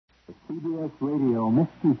CBS Radio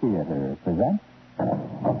Mystery Theater presents...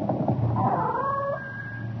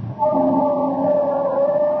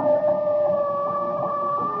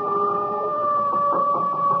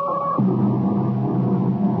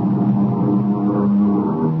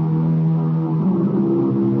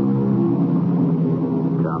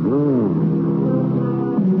 Come in.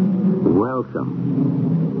 Welcome.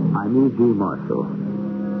 I'm E.G. Marshall.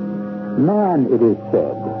 Man, it is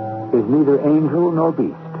said, is neither angel nor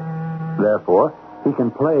beast. Therefore, he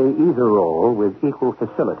can play either role with equal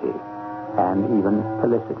facility and even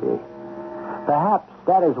felicity. Perhaps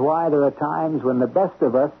that is why there are times when the best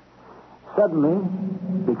of us suddenly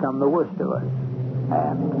become the worst of us,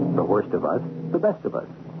 and the worst of us, the best of us.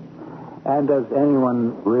 And does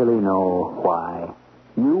anyone really know why?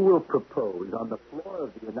 You will propose on the floor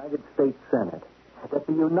of the United States Senate that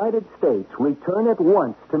the United States return at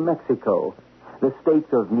once to Mexico the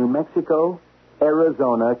states of New Mexico,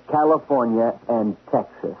 Arizona, California, and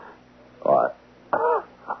Texas. Are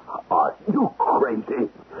you crazy?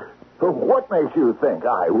 What makes you think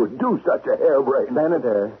I would do such a harebrained...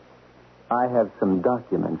 Senator, I have some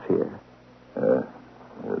documents here.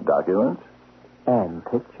 Documents? And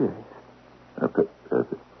pictures.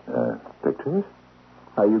 Pictures?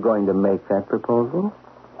 Are you going to make that proposal?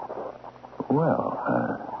 Well,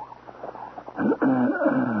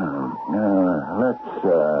 let's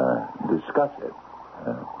discuss it,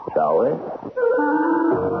 shall we?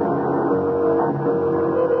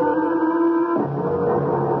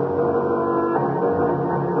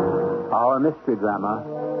 Our mystery drama,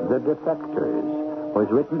 The Defectors, was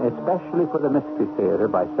written especially for the Mystery Theater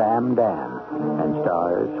by Sam Dan and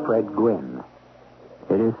stars Fred Gwynne.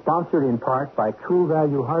 It is sponsored in part by True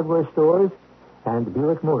Value Hardware Stores and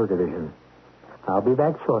Buick Motor Division. I'll be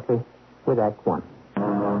back shortly with Act One.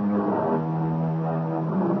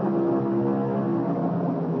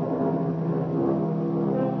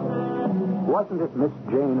 Wasn't it Miss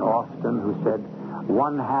Jane Austen who said,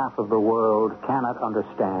 "One half of the world cannot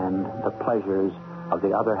understand the pleasures of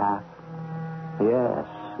the other half"? Yes,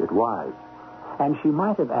 it was. And she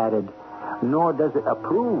might have added, "Nor does it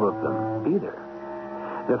approve of them either."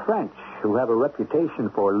 The French, who have a reputation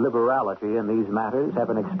for liberality in these matters,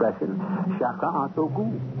 have an expression, chacun a son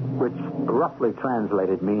goût, which roughly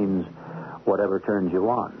translated means whatever turns you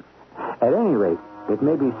on. At any rate, it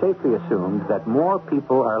may be safely assumed that more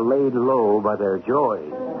people are laid low by their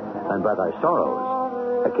joys than by their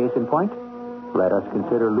sorrows. A case in point? Let us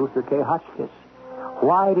consider Luther K. Hotchkiss.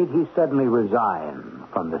 Why did he suddenly resign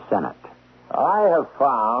from the Senate? I have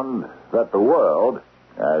found that the world,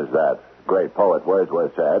 as that great poet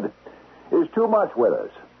Wordsworth said, is too much with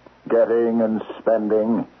us. Getting and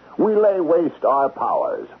spending, we lay waste our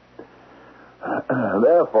powers.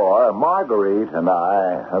 Therefore, Marguerite and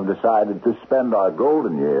I have decided to spend our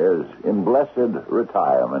golden years in blessed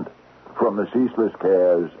retirement from the ceaseless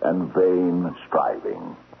cares and vain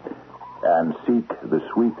striving, and seek the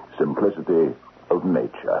sweet simplicity of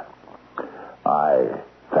nature. I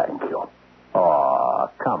thank you. Oh,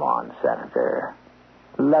 come on, Senator.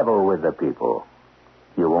 Level with the people.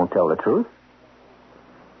 You won't tell the truth?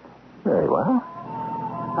 Very well.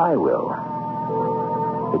 I will.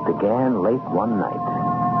 It began late one night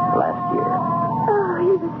last year. Oh,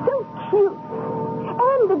 he was so cute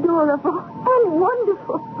and adorable and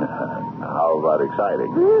wonderful. How about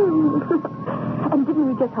exciting? And didn't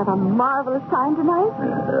we just have a marvelous time tonight?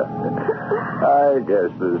 I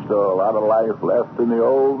guess there's still a lot of life left in the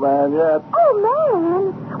old man yet. Oh,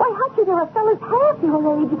 man. Why, Hutchie, there are fellas half your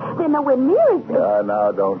age. They're nowhere near as...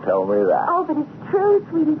 Now, don't tell me that. Oh, but it's true,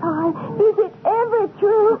 sweetie pie. Is it ever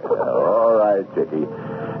true? All right, Chickie.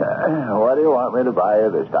 What do you want me to buy you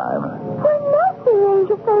this time? Well, nothing,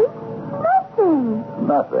 Angel Face. Nothing.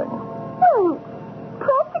 Nothing. Well,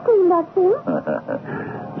 practically nothing.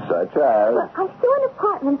 Such as? Well, I saw an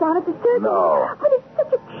apartment down at the circle. No. But it's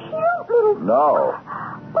such a cute little... No.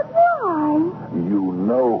 But why? You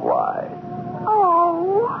know why.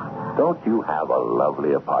 Oh. Don't you have a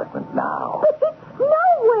lovely apartment now? But it's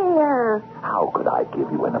nowhere. How could I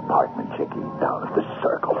give you an apartment, Chickie, down at the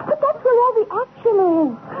circle? But that's where all the action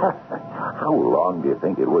is. How long do you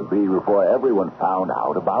think it would be before everyone found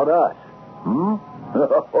out about us?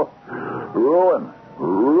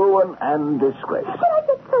 Ruin and disgrace. But I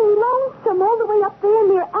get so lonesome all the way up there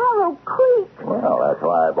near Arrow Creek. Well, that's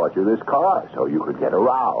why I bought you this car, so you could get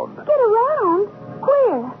around. Get around?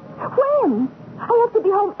 Where? When? I have to be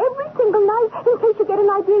home every single night in case you get an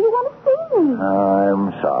idea you want to see me.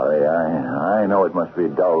 I'm sorry. I know it must be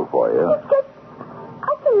dull for you. It's just,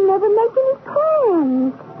 I can never make any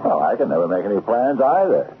plans. Well, I can never make any plans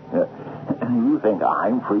either. You think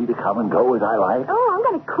I'm free to come and go as I like? Oh, I'm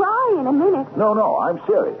going to cry in a minute. No, I'm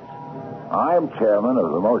serious. I'm chairman of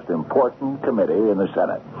the most important committee in the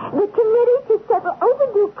Senate. The committee to settle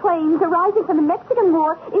overdue claims arising from the Mexican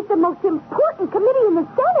War is the most important committee in the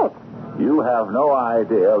Senate. You have no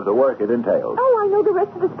idea of the work it entails. Oh, I know the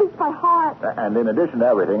rest of the speech by heart. And in addition to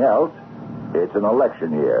everything else, it's an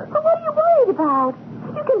election year. But what are you worried about?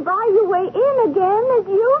 You can buy your way in again as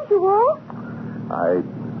usual. I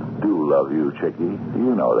do love you, Chickie.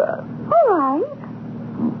 You know that. All right.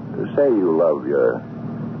 Say you love your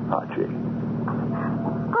Hachi.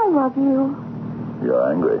 I love you.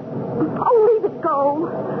 You're angry. Oh, leave it go.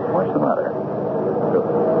 What's the matter?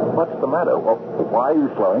 What's the matter? Why are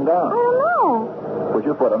you slowing I down? don't know. Put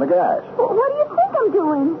your foot on the gas. What do you think I'm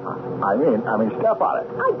doing? I mean, step on it.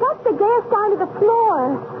 I got the gas down to the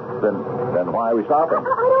floor. Then why are we stopping? I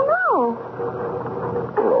don't know.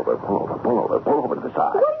 Pull over to the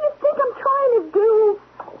side. What do you think I'm trying to do?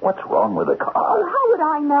 What's wrong with the Oh, car? how would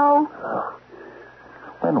I know?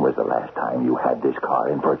 When was the last time you had this car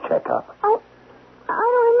in for a checkup? I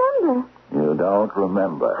don't remember. You don't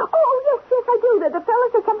remember. Oh, yes, I do. The fellow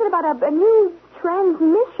said something about a new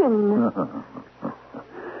transmission.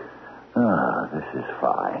 This is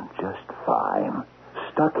fine. Just fine.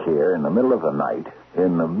 Stuck here in the middle of the night,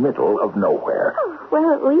 in the middle of nowhere. Oh,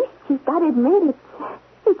 well, at least you've got to admit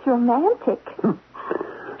it's romantic.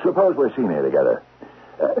 Suppose we're seen here together.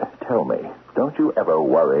 Tell me, don't you ever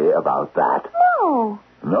worry about that? No.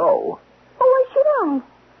 No? Oh, why should I?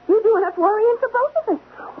 You do enough worrying for both of us.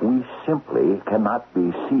 We simply cannot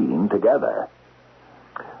be seen together.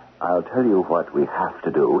 I'll tell you what we have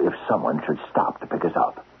to do if someone should stop to pick us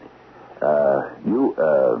up.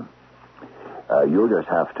 You'll just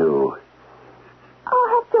have to... I'll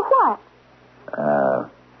have to what?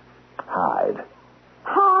 Hide.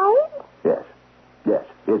 Hide? Yes,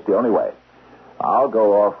 it's the only way. I'll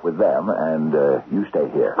go off with them, and you stay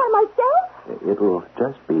here. By myself? It'll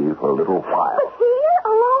just be for a little while. But here,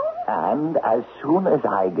 alone? And as soon as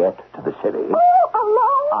I get to the city... Oh,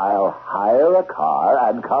 alone? I'll hire a car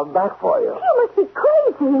and come back for you. You must be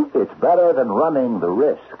crazy. It's better than running the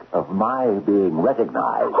risk of my being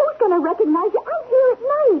recognized. Who's going to recognize you? I'm here at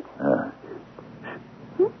night.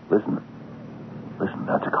 Listen,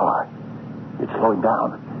 that's a car. It's slowing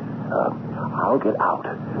down. I'll get out.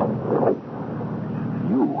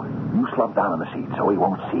 You slump down in the seat so he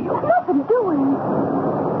won't see you. Nothing doing.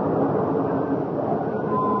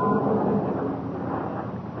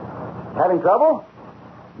 Having trouble?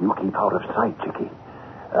 You keep out of sight, Chickie.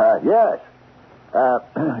 Yes.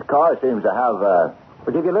 Car seems to have,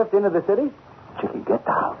 Will give you a lift into the city? Chickie, get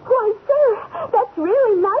down. Why, sir, that's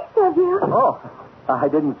really nice of you. Oh, I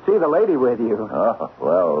didn't see the lady with you. Oh,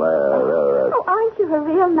 well, Oh, aren't you a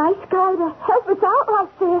real nice guy to help us out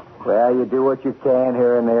like this? Well, you do what you can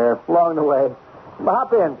here and there along the way.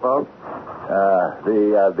 Hop in, folks.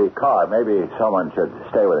 the car. Maybe someone should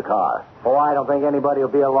stay with the car. Oh, I don't think anybody will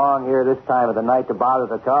be along here this time of the night to bother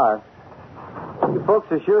the car. You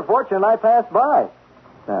folks are sure fortunate I passed by.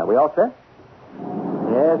 We all set?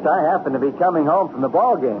 Yes, I happen to be coming home from the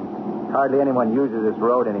ball game. Hardly anyone uses this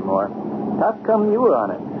road anymore. How come you were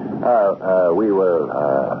on it? We were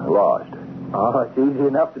lost. Oh, it's easy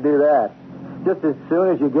enough to do that. Just as soon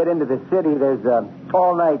as you get into the city, there's an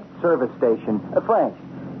all-night service station. Frank,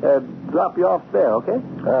 drop you off there, okay?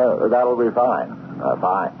 That'll be fine.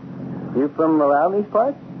 Fine. You from around these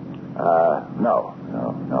parts? No,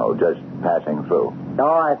 just passing through.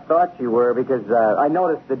 No, I thought you were because I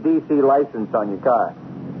noticed the D.C. license on your car.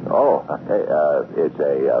 Oh, it's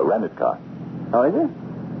a rented car. Oh, is it?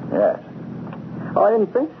 Yes. Oh, I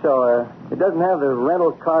didn't think so. It doesn't have the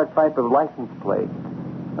rental car type of license plate.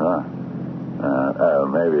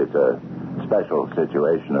 Maybe it's a special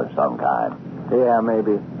situation of some kind. Yeah,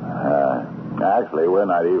 maybe. Actually, we're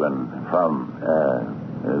not even from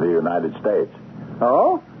the United States.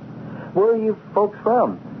 Oh? Where are you folks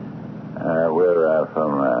from? We're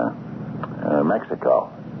from Mexico.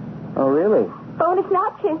 Oh, really? Bonus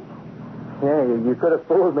noches. Yeah, you could have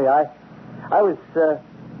fooled me. I was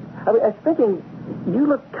thinking you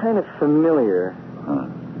look kind of familiar.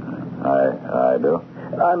 I do.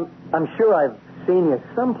 I'm sure I've seen you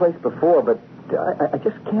someplace before, but I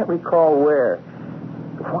just can't recall where.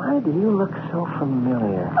 Why do you look so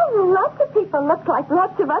familiar? Oh, lots of people look like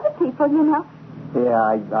lots of other people, you know. Yeah,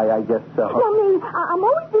 I guess so. I mean, I'm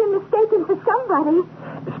always being mistaken for somebody.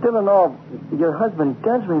 Still in all, your husband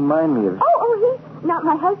does remind me of... Oh, he's not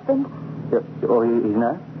my husband. Oh, he's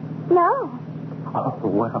not? No. Oh,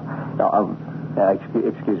 well. No,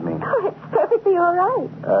 excuse me. Oh, it's perfectly all right.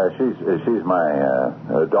 She's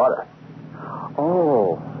my daughter.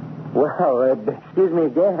 Oh, well, excuse me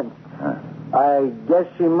again. I guess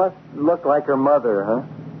she must look like her mother, huh?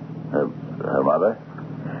 Her mother?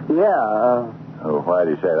 Yeah. Why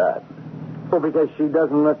do you say that? Well, because she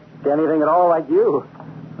doesn't look anything at all like you.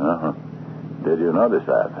 Uh-huh. Did you notice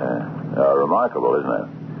that? Remarkable, isn't it?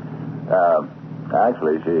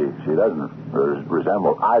 Actually, she doesn't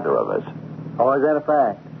resemble either of us. Oh, is that a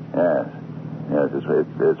fact? Yes. Yes,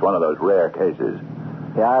 it's one of those rare cases.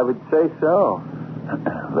 Yeah, I would say so.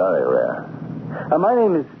 Very rare. My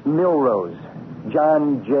name is Milrose.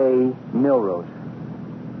 John J. Milrose.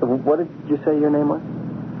 What did you say your name was?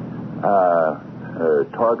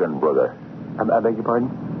 Torgenbrugger. I beg your pardon?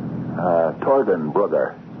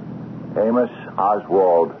 Torgenbrugger. Amos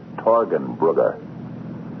Oswald Torgenbrugger.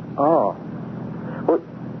 Oh. Well,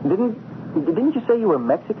 didn't you say you were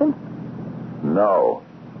Mexican? No.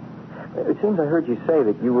 It seems I heard you say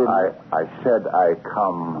that you were... I said I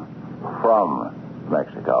come from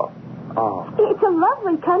Mexico. Oh. It's a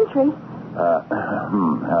lovely country.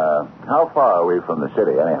 How far are we from the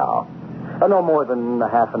city, anyhow? No more than a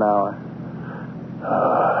half an hour.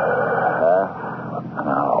 Half an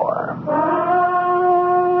hour.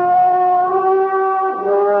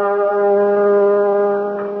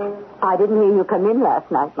 I didn't hear you come in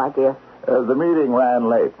last night, my dear. The meeting ran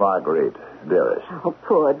late, Marguerite, dearest. Oh,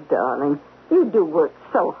 poor darling. You do work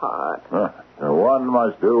so hard. One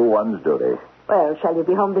must do one's duty. Well, shall you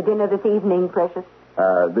be home to dinner this evening, precious?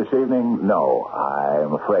 This evening, no,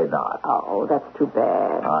 I'm afraid not. Oh, that's too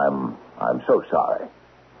bad. I'm so sorry.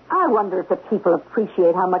 I wonder if the people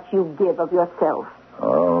appreciate how much you give of yourself.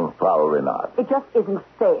 Oh, probably not. It just isn't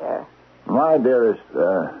fair. My dearest,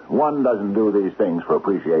 one doesn't do these things for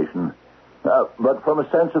appreciation, but from a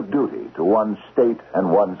sense of duty to one's state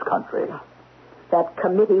and one's country. That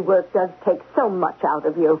committee work does take so much out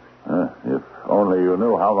of you. If only you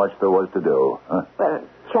knew how much there was to do. Well,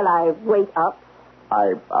 shall I wait up?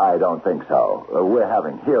 I don't think so. We're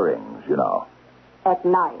having hearings, you know. At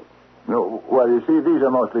night? No, well, you see, these are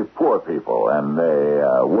mostly poor people, and they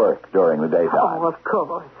work during the daytime. Oh, of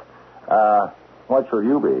course. What shall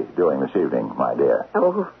you be doing this evening, my dear?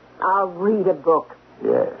 Oh, I'll read a book.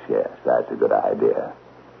 Yes, that's a good idea.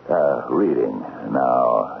 Reading.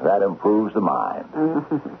 Now, that improves the mind.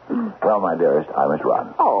 Well, my dearest, I must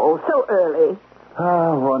run. Oh, so early.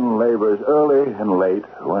 One labors early and late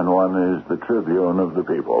when one is the tribune of the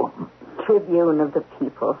people. Tribune of the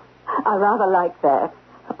people. I rather like that.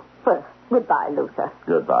 Well, goodbye, Luther.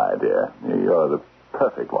 Goodbye, dear. You're the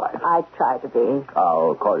perfect wife. I try to be.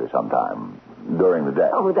 I'll call you sometime during the day.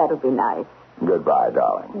 Oh, that'll be nice. Goodbye,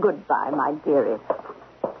 darling. Goodbye, my dearest.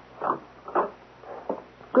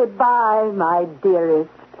 Goodbye, my dearest.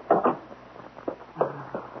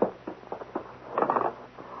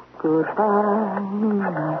 Goodbye,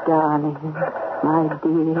 my darling, my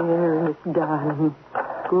dearest darling.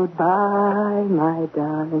 Goodbye, my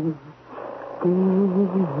darling,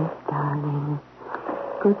 dearest darling.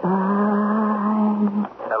 Goodbye.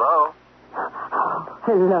 Hello? Oh,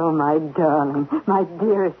 hello, my darling, my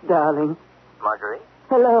dearest darling. Marguerite?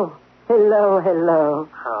 Hello.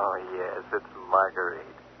 Oh, yes, it's Marguerite.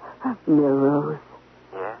 Milrose.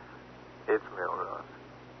 Yes, it's Milrose.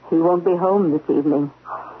 He won't be home this evening.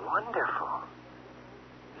 Oh, wonderful.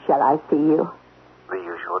 Shall I see you? The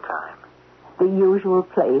usual time. The usual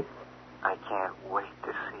place. I can't wait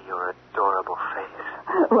to see your adorable face.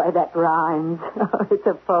 Why, that rhymes. Oh, it's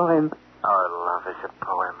a poem. Our love is a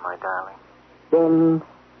poem, my darling. Then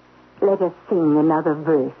let us sing another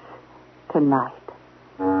verse tonight.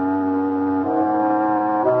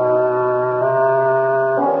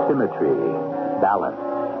 Symmetry, balance.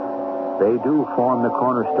 They do form the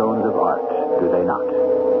cornerstones of art, do they not?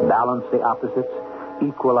 Balance the opposites,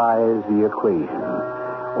 equalize the equation.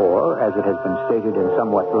 Or, as it has been stated in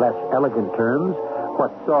somewhat less elegant terms,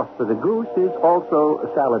 what's sauce for the goose is also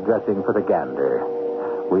salad dressing for the gander.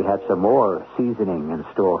 We have some more seasoning in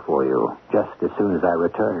store for you, just as soon as I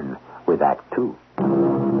return with Act Two.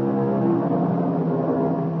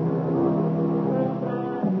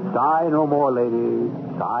 Sigh no more, ladies,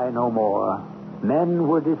 sigh no more. Men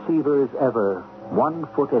were deceivers ever, 1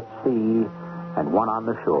 foot at sea and 1 on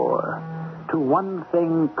the shore. To one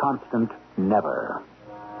thing constant, never.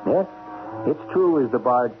 Yes, it's true as the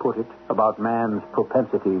bard put it about man's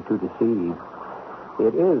propensity to deceive.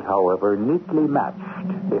 It is, however, neatly matched,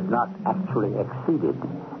 if not actually exceeded,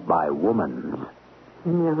 by woman's.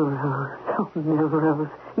 Milrose, oh, Milrose,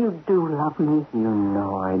 you do love me. You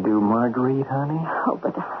know I do, Marguerite, honey. Oh,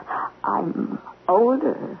 but I'm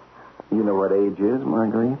older. You know what age is,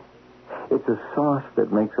 Marguerite? It's a sauce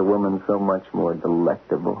that makes a woman so much more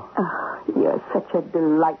delectable. Oh, you're such a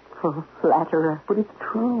delightful flatterer. But it's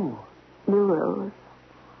true. Milrose,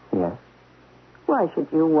 Yes? Why should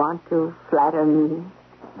you want to flatter me?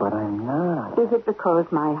 But I'm not. Is it because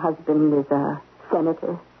my husband is a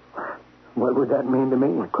senator? What would that mean to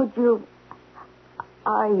me?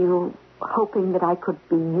 Are you hoping that I could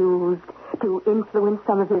be used to influence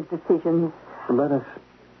some of his decisions? Let us,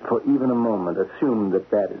 for even a moment, assume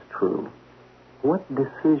that is true. What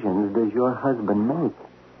decisions does your husband make?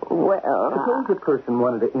 Well, Suppose a person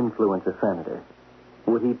wanted to influence a senator.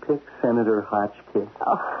 Would he pick Senator Hotchkiss?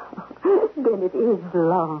 Oh, then it is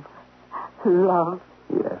love. Love.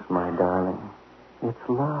 Yes, my darling. It's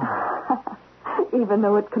love. Even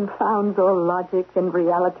though it confounds all logic and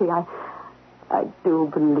reality, I do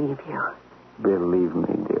believe you. Believe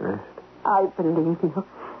me, dearest. I believe you.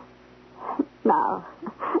 Now,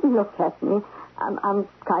 look at me. I'm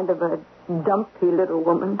kind of a dumpy little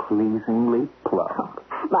woman. Pleasingly plump.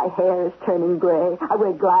 My hair is turning gray. I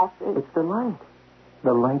wear glasses. It's the light.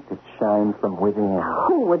 The light that shines from within.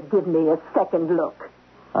 Who would give me a second look?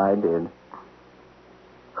 I did.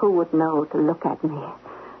 Who would know to look at me?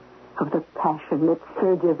 Of the passion that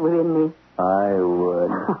surges within me. I would.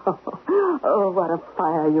 Oh, what a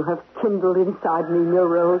fire you have kindled inside me,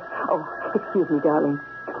 Milrose. Oh, excuse me, darling.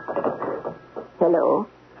 Hello?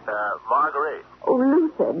 Marguerite. Oh,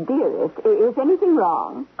 Luther, dearest, is anything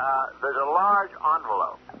wrong? There's a large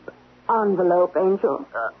envelope. Envelope, Angel.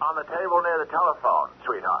 On the table near the telephone,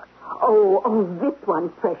 sweetheart. Oh, this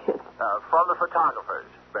one's precious. From the photographers,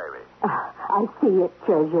 baby. I see it,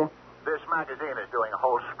 treasure. This magazine is doing a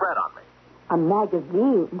whole spread on me. A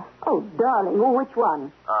magazine? Oh, darling, which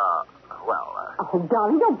one? Oh,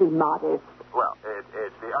 darling, don't be modest. Well,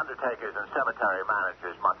 it's the Undertakers and Cemetery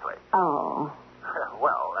Managers Monthly. Oh.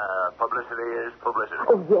 Well, publicity is publicity.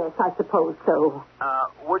 Oh, yes, I suppose so.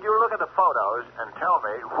 Would you look at the photos and tell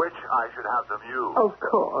me which I should have them use? Of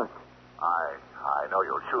course. I know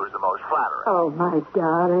you'll choose the most flattering. Oh, my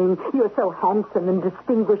darling, you're so handsome and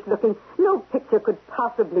distinguished looking. No picture could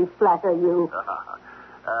possibly flatter you.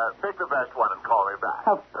 Pick the best one and call me back.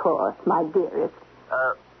 Of course, my dearest.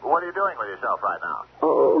 What are you doing with yourself right now?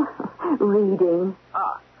 Oh, reading.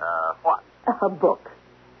 What? A book.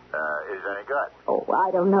 Is it any good? Oh,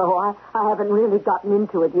 I don't know. I haven't really gotten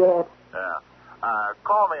into it yet.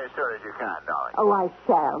 Call me as soon as you can, darling. Oh, I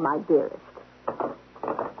shall, my dearest.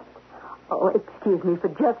 Oh, excuse me for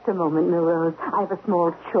just a moment, Milrose. I have a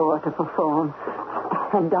small chore to perform.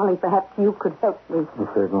 And, darling, perhaps you could help me.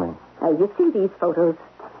 Certainly. You see these photos.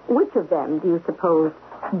 Which of them, do you suppose,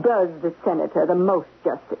 does the senator the most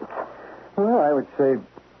justice? Well, I would say...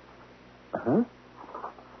 Huh?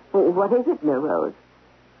 What is it, Milrose?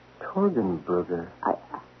 Torgenberger.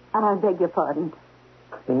 I beg your pardon.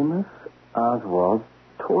 Amos Oswald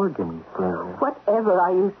Torgenberger. Whatever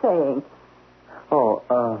are you saying? Oh,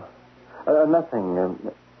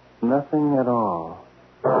 nothing. Nothing at all.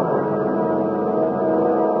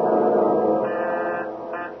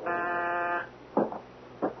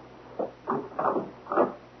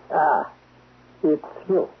 It's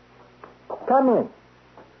you. Come in.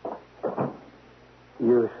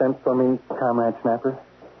 You sent for me, Comrade Snapper?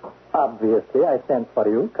 Obviously, I sent for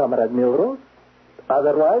you, Comrade Milrose.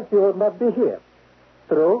 Otherwise, you would not be here.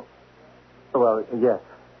 True? Well, yes.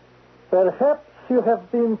 Perhaps you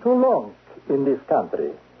have been too long in this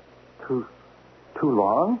country. Too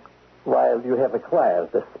long? While you have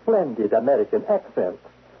acquired a splendid American accent,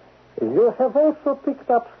 you have also picked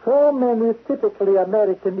up so many typically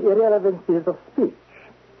American irrelevancies of speech.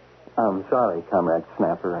 I'm sorry, Comrade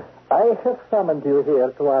Snapper. I have summoned you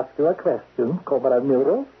here to ask you a question, Comrade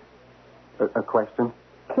Milrose. A question?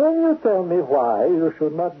 Can you tell me why you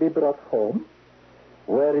should not be brought home,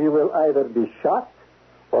 where you will either be shot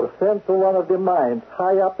or sent to one of the mines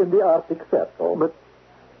high up in the Arctic Circle? But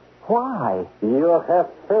why? You have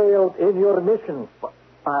failed in your mission.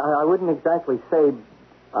 I wouldn't exactly say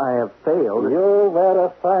I have failed. You were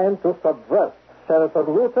assigned to subvert Senator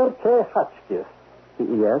Luther K. Hotchkiss.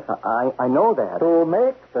 Yes, I know that. To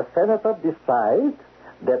make the senator decide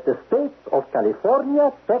that the states of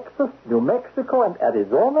California, Texas, New Mexico, and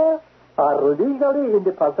Arizona are legally in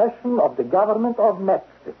the possession of the government of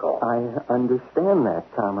Mexico. I understand that,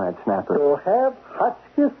 Comrade Snapper. To have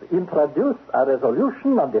Hotchkiss introduce a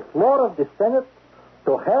resolution on the floor of the Senate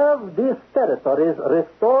to have these territories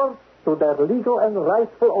restored to their legal and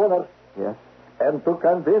rightful owners. Yes. And to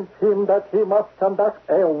convince him that he must conduct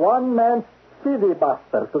a one-man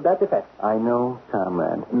filibuster to that effect. I know,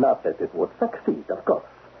 Comrade. Not that it would succeed, of course.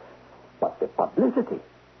 But the publicity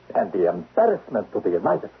and the embarrassment to the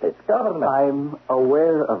United States government. I'm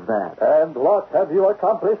aware of that. And what have you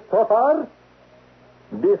accomplished so far?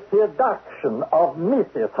 The seduction of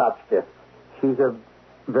Mrs. Hotchkiss. She's a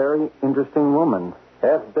very interesting woman.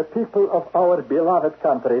 Have the people of our beloved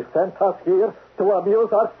country sent us here to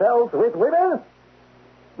amuse ourselves with women?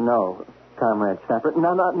 No, Comrade Snapper.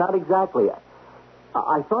 No, not exactly.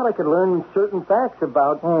 I thought I could learn certain facts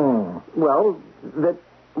about, well, that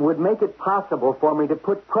would make it possible for me to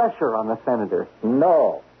put pressure on the senator.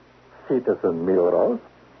 No, Citizen Milrose.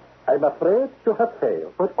 I'm afraid you have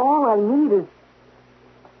failed. But all I need is...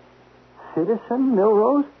 Citizen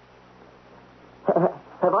Milrose?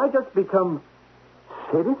 Have I just become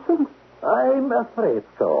citizen? I'm afraid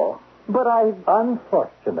so. But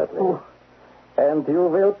unfortunately. Oh. And you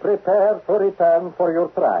will prepare to return for your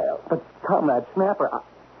trial. But, Comrade Snapper,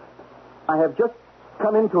 I have just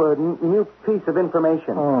come into a new piece of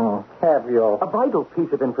information. Have you? A vital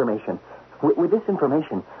piece of information. With this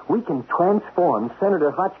information, we can transform Senator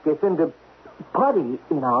Hotchkiss into putty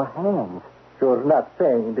in our hands. You're not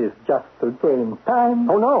saying this just to gain time?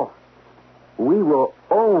 Oh, no. We will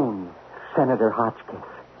own Senator Hotchkiss.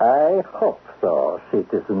 I hope so,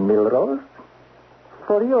 Citizen Milrose.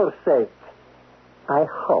 For your sake, I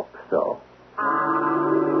hope so.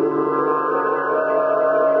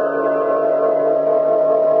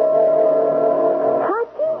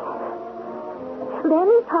 Hotchie?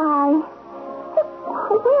 Lenny Pie.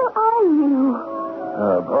 Where are you?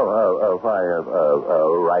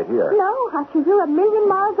 Right here. No, Hotchie, you're a million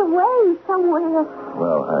miles away somewhere.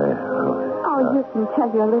 Well, you can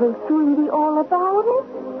tell your little sweetie all about it.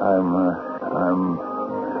 I'm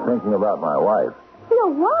thinking about my wife. Your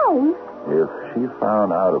wife? If she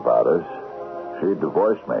found out about us, she'd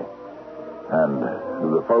divorce me. And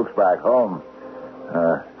the folks back home,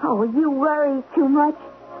 you worry too much.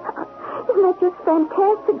 Isn't that just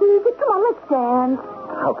fantastic music? Come on, let's dance.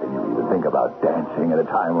 How can you even think about dancing at a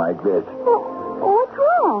time like this? Well, what's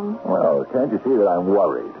wrong? Well, can't you see that I'm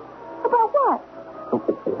worried? About what?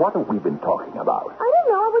 What have we been talking about? I don't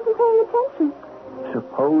know. I wasn't paying attention.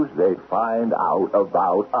 Suppose they find out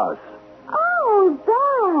about us. Oh,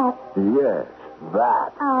 that. Yes,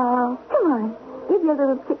 that. Oh, come on. Give your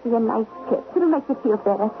little chickie a nice kiss. It'll make you feel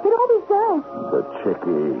better. It always does. The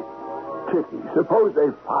chickie. Suppose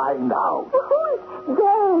they find out. Well, who's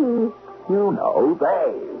they? You know,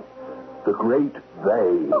 they. The great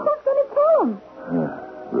they. Well, who's going to tell them?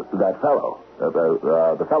 That fellow.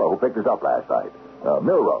 The fellow who picked us up last night.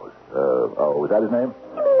 Milrose. Was that his name?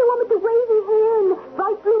 You mean the one with the wavy hair and the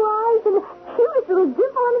bright blue eyes and the cutest little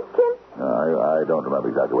dimple on his chin? I don't remember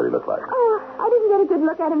exactly what he looked like. Oh, I didn't get a good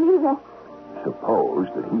look at him either. Suppose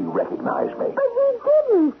that he recognized me. But he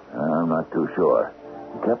didn't. I'm not too sure.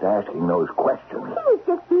 He kept asking those questions. He was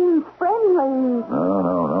just being friendly.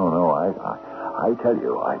 No. I tell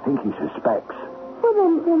you, I think he suspects. Well,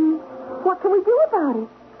 then, what can we do about it?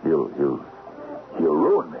 He'll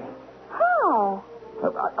ruin me. How?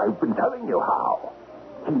 I've been telling you how.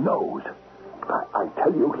 He knows. I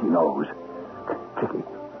tell you, he knows. Chicky,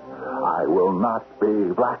 I will not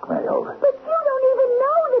be blackmailed. But you don't even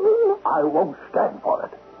know that he... I won't stand for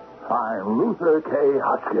it. I'm Luther K.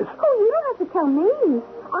 Hotchkiss. Oh, you don't have to tell me.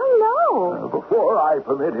 I know. Before I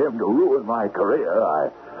permit him to ruin my career,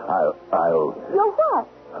 I'll... You'll what?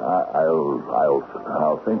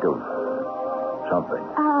 I'll think of something.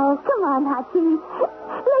 Oh, come on, Hotchie.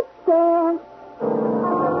 Let's dance.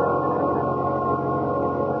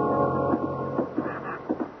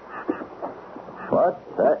 What?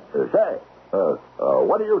 Say,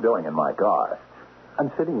 what are you doing in my car?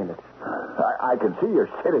 I'm sitting in it. I can see you're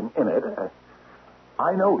sitting in it.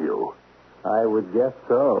 I know you. I would guess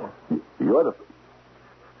so. You're the...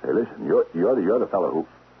 Hey, listen, you're the fellow who...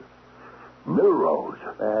 Milrose.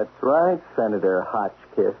 That's right, Senator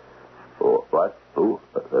Hotchkiss. Oh, what? Who?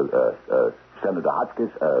 Senator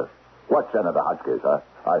Hotchkiss? What Senator Hotchkiss?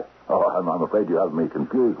 I'm afraid you have me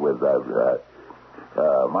confused with...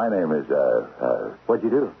 my name is... What'd you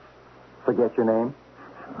do? Forget your name?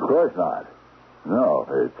 Of course not. No,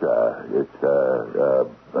 it's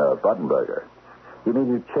Buttonberger. You mean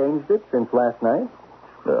you changed it since last night?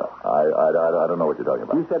 I don't know what you're talking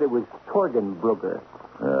about. You said it was Torgenbrugger.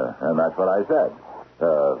 And that's what I said.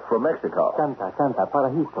 From Mexico. Canta,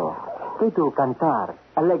 parajito. Que tu cantar,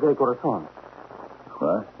 alegre corazón.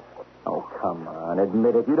 What? Oh, come on,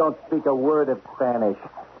 admit it. You don't speak a word of Spanish.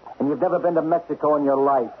 And you've never been to Mexico in your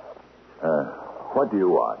life. What do you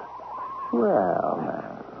want? Well,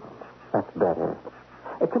 now, that's better.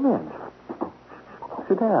 Come in.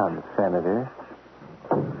 Sit down, Senator.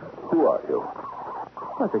 Who are you?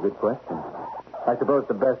 That's a good question. I suppose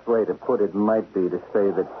the best way to put it might be to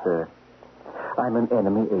say that I'm an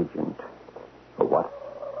enemy agent. A what?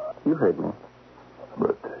 You heard me.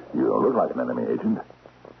 But you don't look like an enemy agent.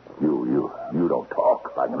 You don't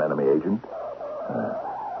talk like an enemy agent.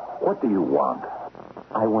 What do you want?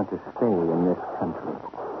 I want to stay in this country.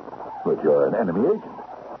 But you're an enemy agent.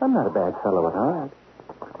 I'm not a bad fellow at heart.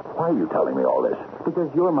 Why are you telling me all this? Because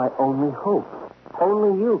you're my only hope.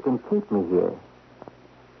 Only you can keep me here.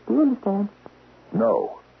 Do you understand?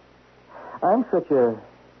 No. I'm such a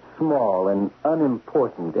small and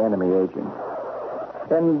unimportant enemy agent.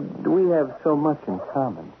 And we have so much in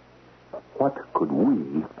common. What could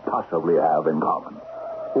we possibly have in common?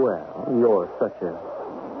 Well, you're such a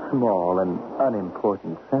small and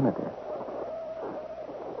unimportant senator.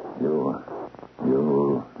 You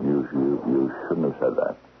shouldn't have said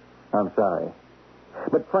that. I'm sorry.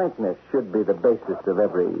 But frankness should be the basis of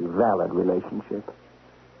every valid relationship.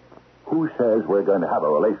 Who says we're going to have a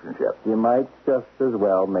relationship? You might just as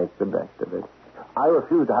well make the best of it. I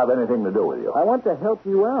refuse to have anything to do with you. I want to help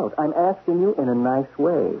you out. I'm asking you in a nice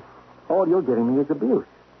way. All you're giving me is abuse.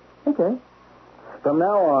 Okay. From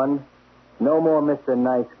now on, no more Mr.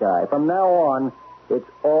 Nice Guy. From now on, it's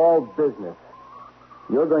all business.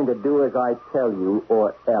 You're going to do as I tell you,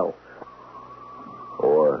 or else.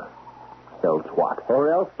 Or else what?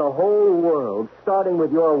 Or else the whole world, starting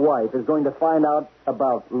with your wife, is going to find out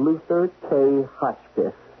about Luther K.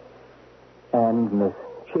 Hotchkiss and Miss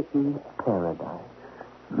Chicky Paradise.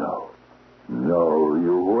 No,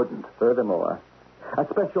 you wouldn't. Furthermore, a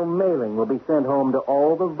special mailing will be sent home to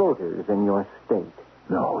all the voters in your state.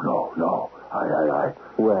 No.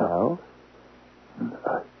 Well?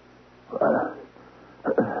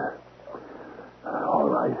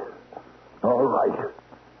 All right.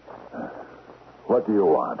 What do you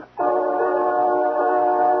want?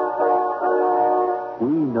 We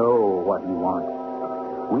know what he wants.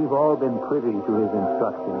 We've all been privy to his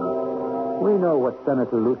instructions. We know what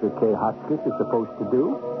Senator Luther K. Hotchkiss is supposed to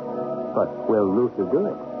do. But will Luther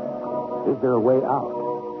do it? Is there a way out?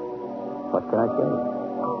 What can I say?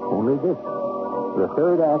 Only this. The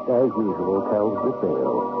third act, as usual, tells the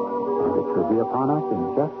tale. And it should be upon us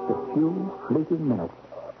in just a few fleeting minutes.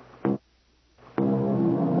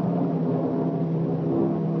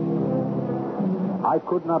 I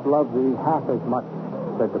could not love thee half as much,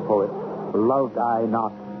 said the poet. Loved I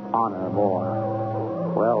not honor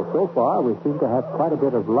more. Well, so far, we seem to have quite a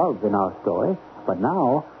bit of love in our story. But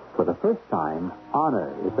now, for the first time,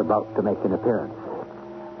 honor is about to make an appearance.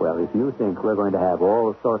 Well, if you think we're going to have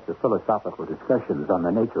all sorts of philosophical discussions on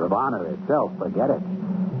the nature of honor itself, forget it.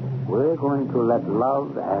 We're going to let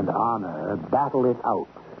love and honor battle it out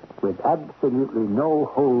with absolutely no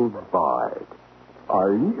holds barred.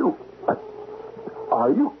 Are you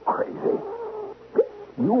crazy?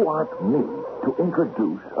 You want me to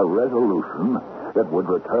introduce a resolution that would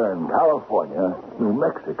return California, New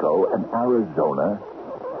Mexico, and Arizona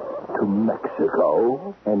to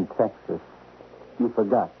Mexico? And Texas. You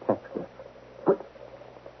forgot Texas. But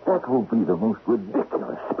that will be the most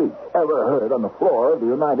ridiculous speech ever heard on the floor of the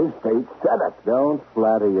United States Senate. Don't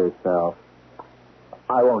flatter yourself.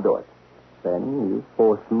 I won't do it. Then you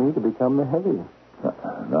force me to become the heavy.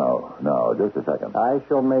 No, just a second. I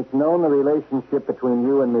shall make known the relationship between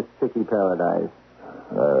you and Miss Chicky Paradise.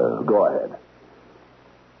 Go ahead.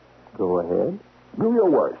 Go ahead. Do your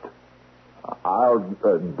worst. I'll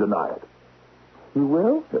deny it. You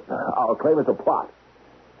will? I'll claim it's a plot.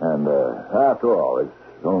 And after all,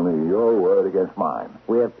 it's only your word against mine.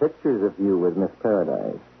 We have pictures of you with Miss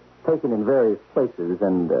Paradise, taken in various places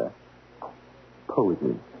and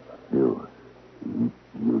poses. You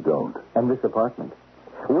don't. And this apartment,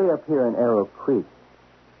 way up here in Arrow Creek.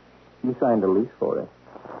 You signed a lease for it.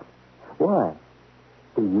 Why?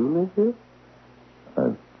 Do you live here?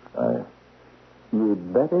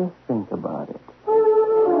 You'd better think about it.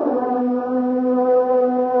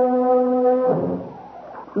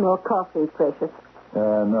 More coffee, precious.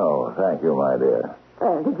 No, thank you, my dear.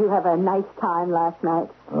 Did you have a nice time last night?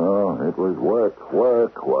 Oh, it was work.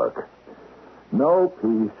 No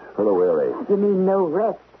peace for the weary. You mean no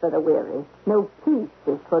rest for the weary. No peace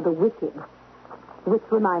is for the wicked. Which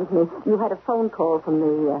reminds me, you had a phone call from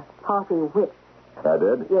the party whip. I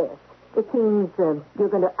did? Yes. It seems you're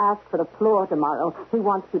going to ask for the floor tomorrow. He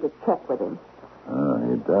wants you to check with him. Oh,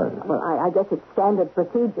 he does. Well, I guess it's standard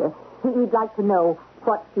procedure. He'd like to know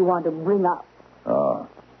what you want to bring up. Oh.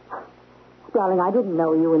 Darling, I didn't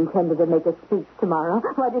know you intended to make a speech tomorrow.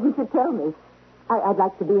 Why didn't you tell me? I'd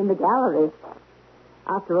like to be in the gallery.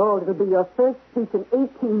 After all, it'll be your first speech in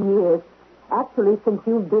 18 years. Actually, since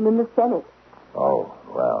you've been in the Senate. Oh,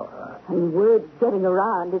 well. And word's getting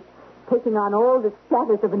around. It's taking on all the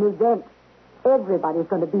status of an event. Everybody's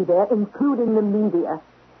going to be there, including the media.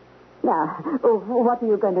 Now, what are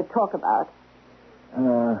you going to talk about?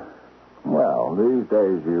 Well, these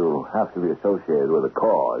days you have to be associated with a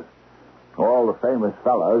cause, All the famous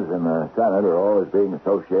fellows in the Senate are always being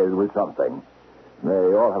associated with something.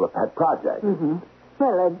 They all have a pet project. Mm-hmm.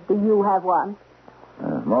 Well, do you have one?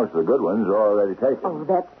 Most of the good ones are already taken. Oh,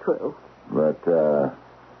 that's true. But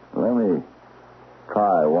let me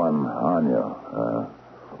try one on you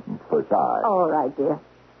for size. All right, dear.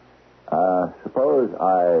 Suppose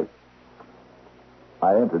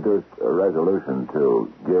I introduced a resolution to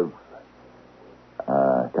give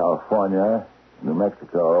California, New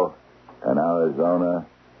Mexico, and Arizona,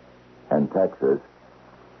 and Texas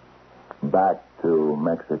back to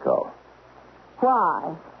Mexico.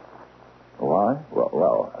 Why? Why?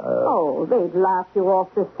 Oh, they'd laugh you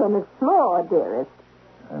off the Senate floor, dearest.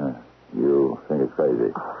 You think it's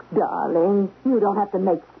crazy? Oh, darling, you don't have to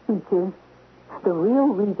make speeches. The real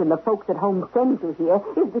reason the folks at home send you here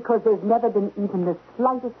is because there's never been even the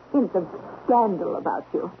slightest hint of scandal about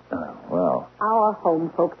you. Our home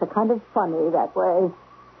folks are kind of funny that way.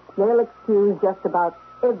 They'll excuse just about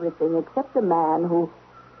everything except a man who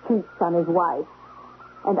cheats on his wife.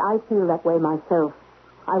 And I feel that way myself.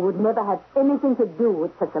 I would never have anything to do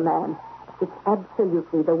with such a man. It's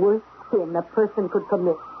absolutely the worst sin a person could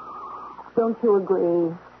commit. Don't you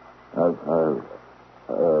agree?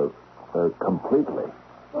 Completely.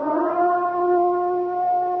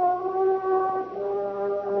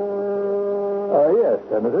 Yes,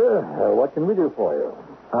 Senator. What can we do for you?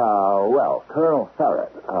 Colonel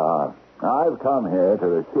Ferret, I've come here to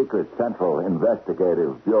the Secret Central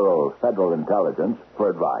Investigative Bureau of Federal Intelligence for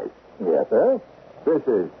advice. Yes, sir? This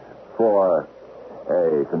is for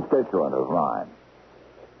a constituent of mine.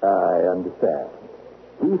 I understand.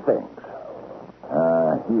 He thinks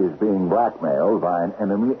he is being blackmailed by an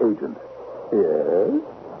enemy agent. Yes?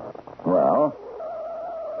 Well?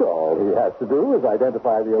 So all he has to do is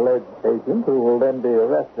identify the alleged agent, who will then be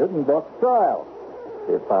arrested and brought to trial.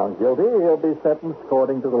 If found guilty, he'll be sentenced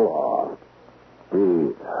according to the law.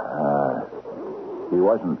 He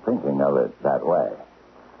wasn't thinking of it that way.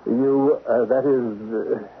 He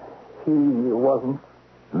wasn't?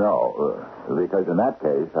 No, because in that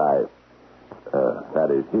case,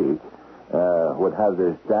 he would have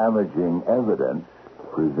this damaging evidence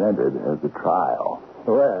presented at the trial.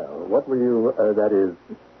 Well, what were you,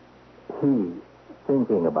 he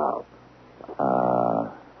thinking about?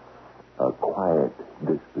 A quiet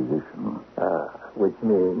disposition. Which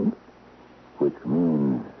means? Which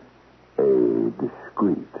means a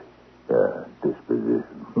discreet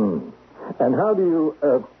disposition. And how do you,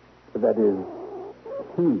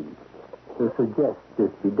 he suggest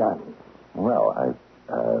this be done? Well,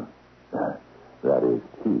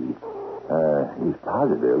 he's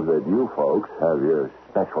positive that you folks have your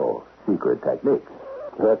special secret techniques.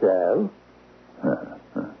 Such as?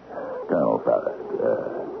 Colonel Ferret,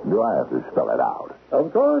 do I have to spell it out?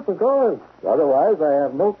 Of course. Otherwise, I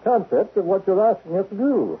have no concept of what you're asking us to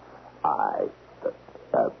do.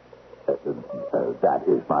 That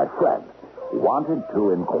is my friend. Wanted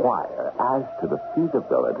to inquire as to the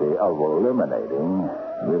feasibility of eliminating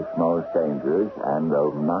this most dangerous and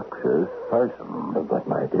obnoxious person. But,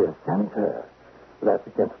 my dear Senator, that's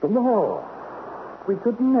against the law. We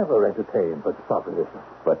could never entertain such a proposition.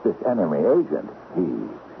 But this enemy agent,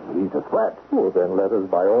 he's a threat. Well, then let us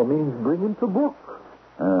by all means bring him to book.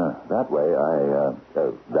 That way,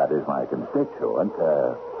 that is my constituent,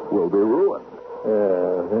 will be ruined.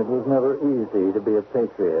 It was never easy to be a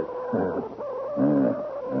patriot.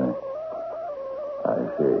 I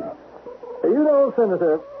see. You know,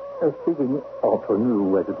 Senator, speaking entre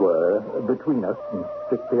nous, as it were, between us, and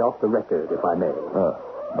strictly off the record, if I may.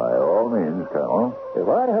 By all means, Colonel. If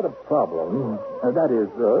I had a problem, that is,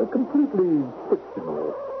 completely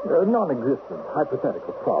fictional, non-existent,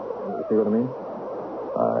 hypothetical problem, you see what I mean?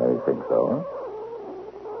 I think so.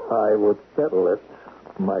 I would settle it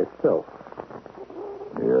myself.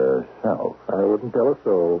 Yourself? I wouldn't tell a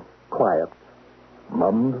soul. Quiet.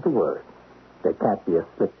 Mum's the word. There can't be a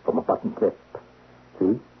slip from a button clip.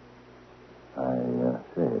 See? I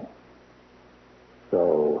see.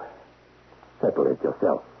 So, settle it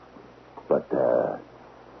yourself. But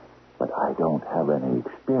I don't have any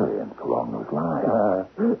experience along those lines.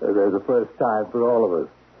 There's a first time for all of us.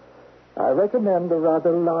 I recommend a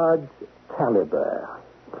rather large caliber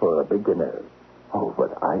for beginners. Oh,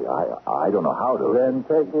 but I don't know how to. Then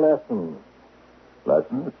take lessons.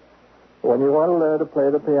 Lessons? When you want to learn to play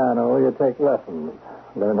the piano, you take lessons.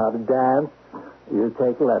 Learn how to dance, you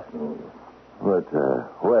take lessons. But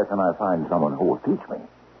where can I find someone who will teach me?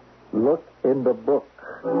 Look in the book.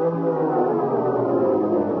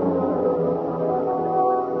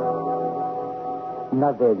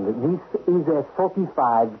 Navel, this is a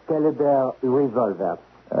 45 caliber revolver.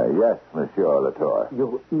 Yes, Monsieur Latour.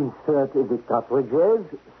 You insert the cartridges,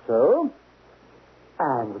 so.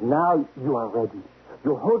 And now you are ready.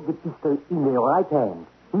 You hold the pistol in your right hand.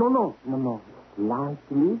 No.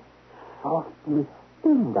 Lightly, softly,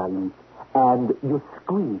 tenderly. And you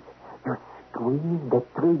squeeze. You squeeze the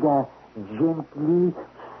trigger gently,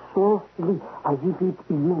 softly, as if it is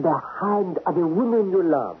in the hand of a woman you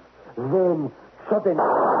love. Then, suddenly...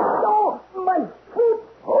 Oh, my foot!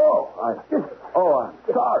 I'm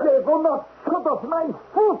sorry. They will not cut off my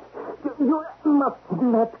foot. You must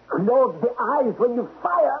not close the eyes when you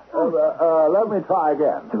fire. Let me try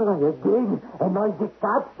again. Try again. Am I the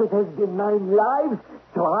cat that has the 9 lives?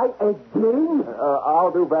 Try again.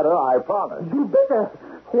 I'll do better, I promise. Do better.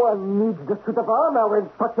 One needs the suit of armor when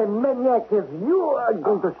such a maniac as you are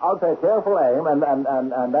going to... I'll take careful aim, and then...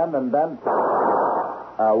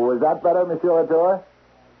 was that better, Monsieur Latour?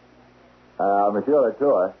 Monsieur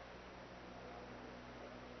Latour?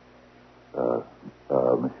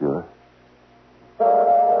 Monsieur?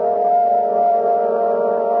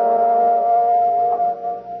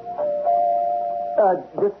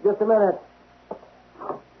 Just a minute.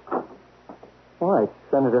 Why,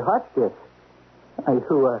 Senator Hotchkiss. Are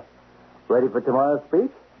you, ready for tomorrow's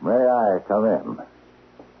speech? May I come in?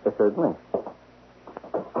 Certainly.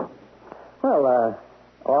 Well,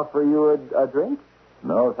 offer you a drink?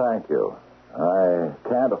 No, thank you. I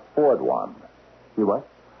can't afford one. You what?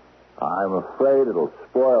 I'm afraid it'll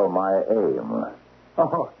spoil my aim.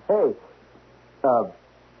 Oh, hey.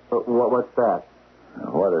 What's that?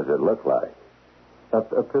 What does it look like?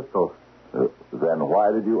 A pistol. Then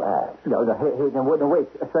why did you ask? No, wait,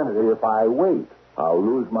 Senator. If I wait, I'll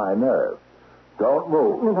lose my nerve. Don't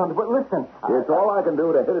move. No, but listen. It's all I can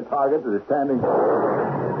do to hit a target that is standing...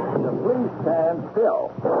 So please stand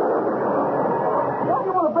still. Why do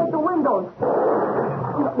you want to break the windows?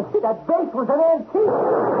 That base was an antique.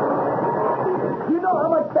 You know how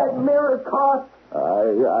much that mirror cost?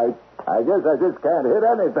 I guess I just can't hit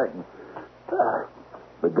anything.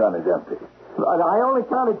 The gun is empty. I only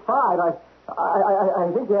counted 5.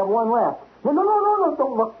 I think you have 1 left. No.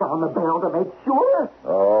 Don't look down the barrel to make sure.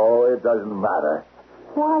 Oh, it doesn't matter.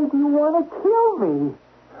 Why do you want to kill me?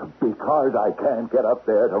 Because I can't get up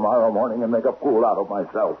there tomorrow morning and make a fool out of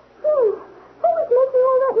myself. Who was making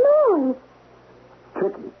all that noise?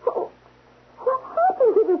 Chicky. Oh, what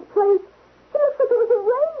happened to this place? It looks like it was a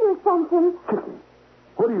raid or something. Chicky,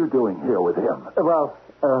 what are you doing here with him? Well,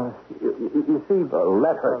 you see...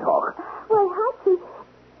 let her talk. Why, Hachi,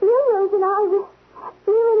 Rose and I,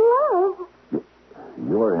 we're in love.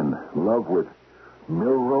 You're in love with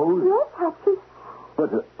Milrose? Yes, Hachi.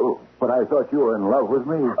 But I thought you were in love with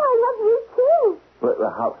me. I love you, too. But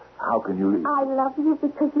how can you... I love you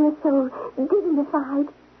because you're so dignified.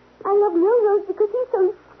 I love Rose because he's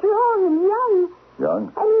so strong and young.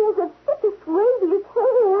 Young? And he has the thickest, waviest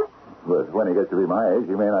hair. But when he gets to be my age,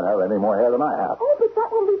 he may not have any more hair than I have. Oh, but that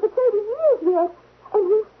won't be for 30 years yet. And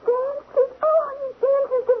he dances. Oh, he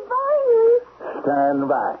dances divinely. Stand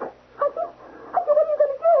back. Hachi, what are you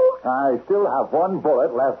going to do? I still have 1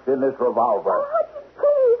 bullet left in this revolver. Oh, Hachi,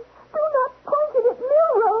 please, do not point it at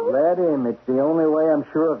Milrose. Let him. It's the only way I'm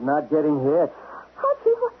sure of not getting hit.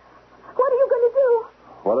 Hachi, what are you going to do?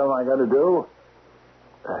 What am I going to do?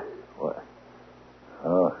 What?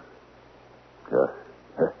 Oh.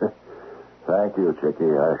 Thank you,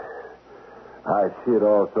 Chicky. I see it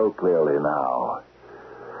all so clearly now.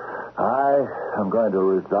 I am going to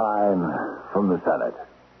resign from the Senate.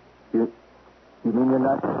 You mean you're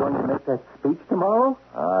not going to make that speech tomorrow?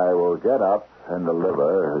 I will get up and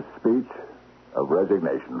deliver a speech of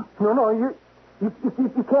resignation. No, you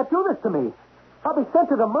can't do this to me. I'll be sent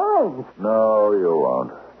to the mines. No, you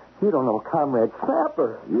won't. You don't know Comrade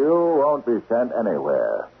Sapper. You won't be sent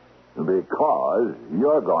anywhere because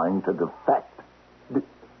you're going to defect.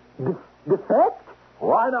 Defect?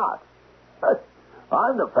 Why not?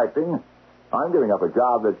 I'm defecting. I'm giving up a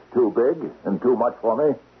job that's too big and too much for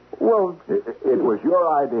me. Well, it was your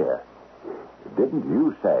idea. Didn't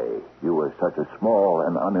you say you were such a small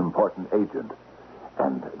and unimportant agent,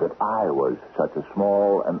 and that I was such a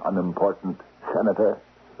small and unimportant senator?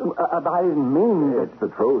 I didn't mean... It's the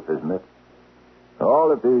truth, isn't it? All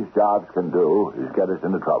that these jobs can do is get us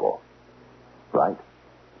into trouble. Right?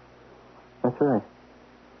 That's right.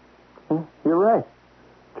 You're right.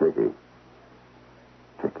 Chicky,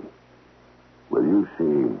 will you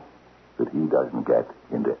see that he doesn't get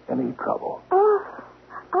into any trouble? Oh,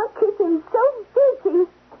 I'll kiss him so big.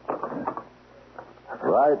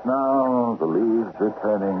 Right now, the leaves are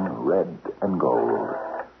turning red and gold,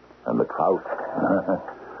 and the trout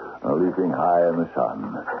are leaping high in the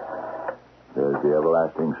sun. There's the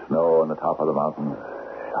everlasting snow on the top of the mountains,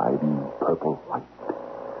 shining purple light.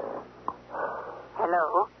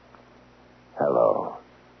 Hello? Hello.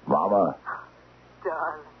 Mama?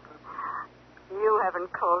 Darling, you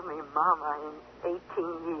haven't called me Mama in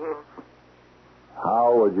 18 years.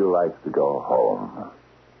 How would you like to go home,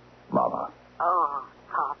 Mama? Oh,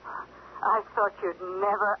 Papa, I thought you'd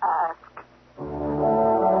never ask.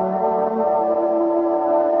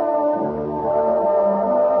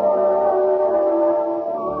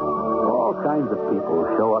 All kinds of people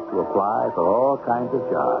show up to apply for all kinds of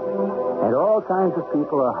jobs. And all kinds of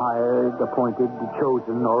people are hired, appointed,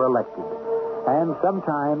 chosen, or elected. And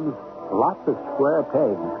sometimes lots of square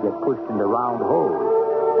pegs get pushed into round holes,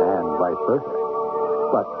 and vice versa.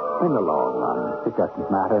 But in the long run, it doesn't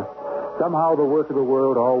matter. Somehow the work of the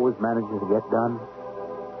world always manages to get done.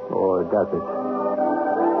 Or does it?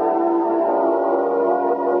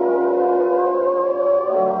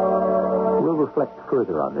 We'll reflect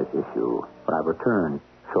further on this issue when I return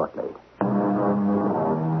shortly.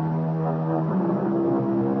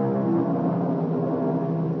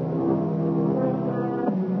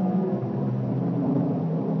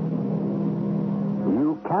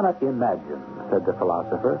 You cannot imagine, said the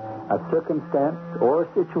philosopher, a circumstance or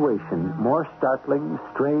situation more startling,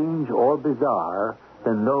 strange, or bizarre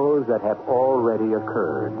than those that have already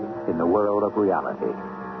occurred in the world of reality.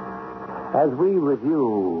 As we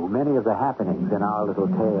review many of the happenings in our little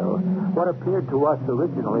tale, what appeared to us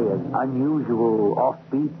originally as unusual,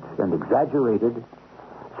 offbeat, and exaggerated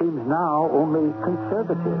seems now only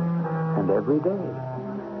conservative and everyday.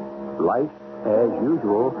 Life, as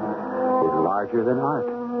usual, is larger than art.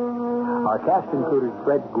 Our cast included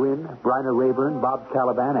Fred Gwynn, Bryna Rayburn, Bob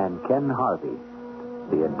Caliban, and Ken Harvey.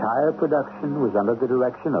 The entire production was under the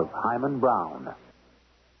direction of Hyman Brown.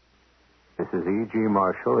 This is E.G.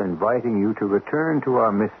 Marshall inviting you to return to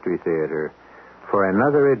our Mystery Theater for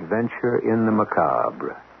another adventure in the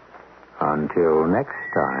macabre. Until next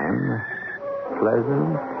time,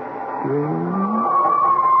 pleasant dreams.